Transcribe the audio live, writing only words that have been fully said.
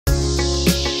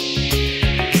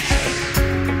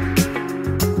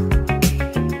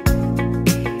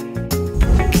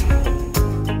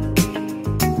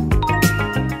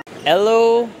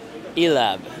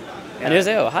엘로이랩.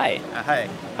 안녕하세요. Hi. Hi.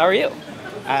 How are you?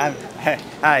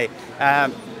 Hi.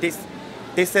 This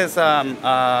is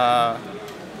the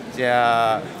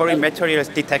foreign materials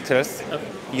detectors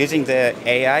using the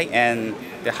AI and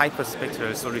the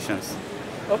hyperspectral solutions.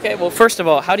 Okay. Well, first of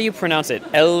all, how do you pronounce it?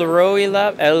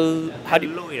 Elroilab.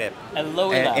 Elloi랩.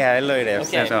 Elloiläb. Yeah, Elloi랩.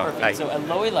 Okay. So, Perfect. So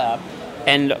Elloiläb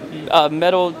and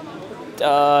metal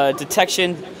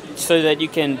detection, so that you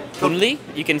can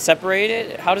you can separate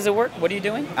it. How does it work? What are you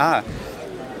doing?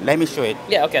 Let me show it.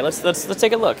 Yeah. Okay. Let's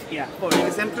take a look. Yeah. For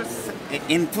example,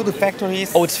 in food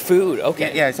factories. Oh, it's food.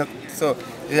 Okay. Yeah. So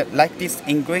like these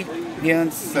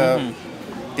ingredients,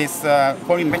 this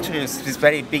foreign materials is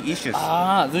very big issues.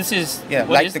 This is. Yeah,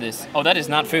 What like is this? Oh, that is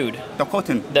not food. The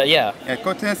cotton. Yeah.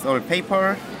 Cottons or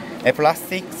paper,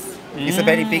 plastics. It's a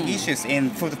very big issues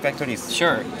in food factories.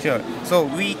 Sure. So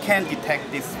we can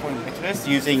detect these foreign materials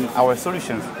using our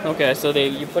solutions. Okay. So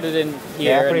you put it in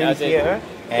here, put it and in as here,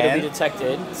 it'll be and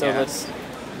detected. So yeah. let's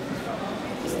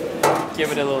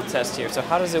give it a little test here. So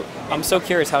how does it? I'm so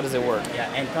curious. How does it work?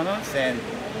 yeah, antennas and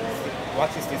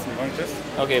what is this monitors?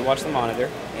 Okay. Watch the monitor.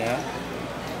 Yeah.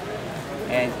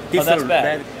 And Oh, this that's is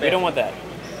bad. We don't want that.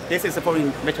 This is the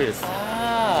foreign materials.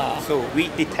 So we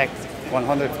detect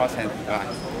 100%.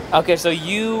 Okay, so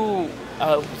you,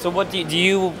 so what do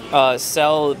you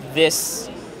sell this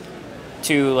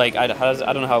to, like, I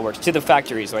don't know how it works, to the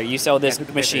factories, right? You sell this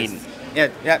machine. Yeah,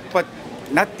 but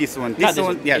not this one. Not This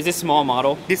one, yeah. Is this small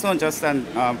model? This one just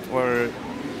for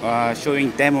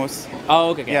showing demos.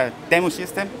 Oh, okay. Yeah, demo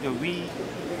system. We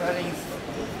selling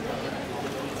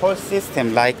whole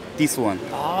system like this one.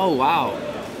 Oh, wow.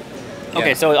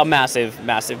 Okay, Yeah. so a massive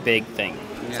big thing.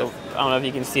 Yeah. So I don't know if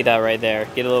you can see that right there.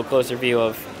 Get a little closer view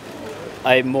of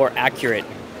a more accurate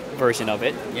version of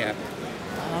it. Yeah.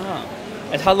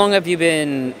 And how long have you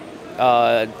been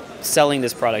selling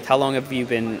this product? How long have you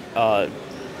been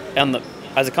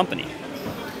as a company?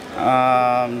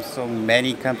 So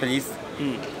many companies.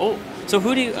 Oh, so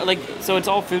who do you like? So it's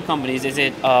all food companies. Is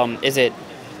it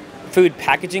food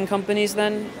packaging companies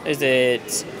then? Is it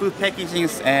Food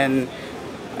packagings and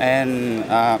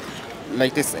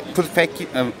like this food packaging.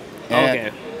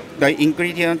 okay? The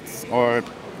ingredients or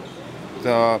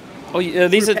the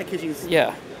These food are packagings.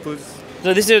 yeah. Foods.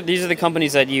 So these are the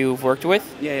companies that you've worked with.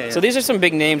 Yeah. So these are some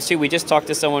big names too. We just talked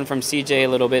to someone from CJ a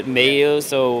little bit. Mayo.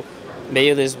 So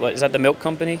Mayo is what? Is that the milk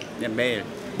company? Yeah, mail.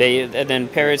 And then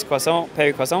Paris Croissant.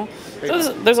 So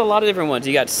there's a lot of different ones.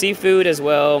 You got seafood as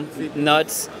well,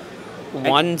 nuts,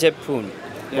 wanjepun.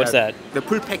 What's that? The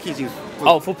full packaging. Food.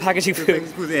 Oh, full packaging Full food.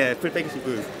 packaging food. Yeah, full packaging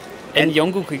food. And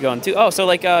연구기관 too. Oh, so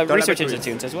like research laboratories.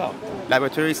 institutes as well.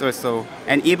 Laboratories also,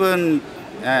 and even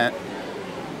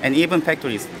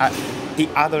factories. The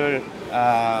other.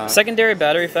 Secondary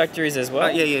battery factories as well.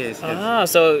 Yes.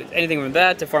 So anything from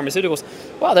that to pharmaceuticals.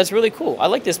 Wow, that's really cool. I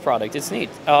like this product. It's neat.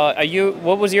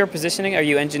 What was your positioning? Are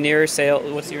you engineer, sales?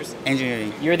 What's yours?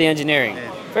 Engineering. You're the engineering.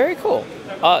 Yeah. Very cool.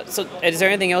 So is there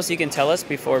anything else you can tell us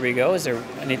before we go? Is there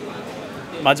any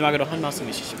마지막으로 한 말씀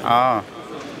있으시면?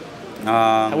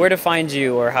 Where to find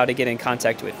you or how to get in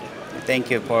contact with you?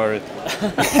 Thank you for.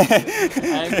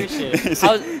 I appreciate it.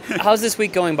 How's this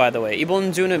week going, by the way?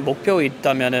 이번 주는 목표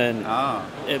있다면은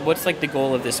what's like the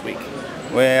goal of this week?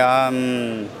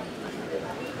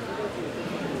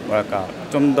 뭐랄까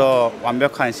좀 더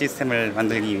완벽한 시스템을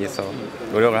만들기 위해서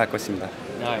노력을 할 것입니다.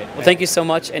 All right. Well, thank you so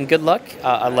much and good luck.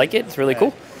 I like it. It's really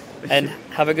cool. And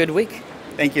have a good week.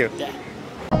 Thank you. Yeah.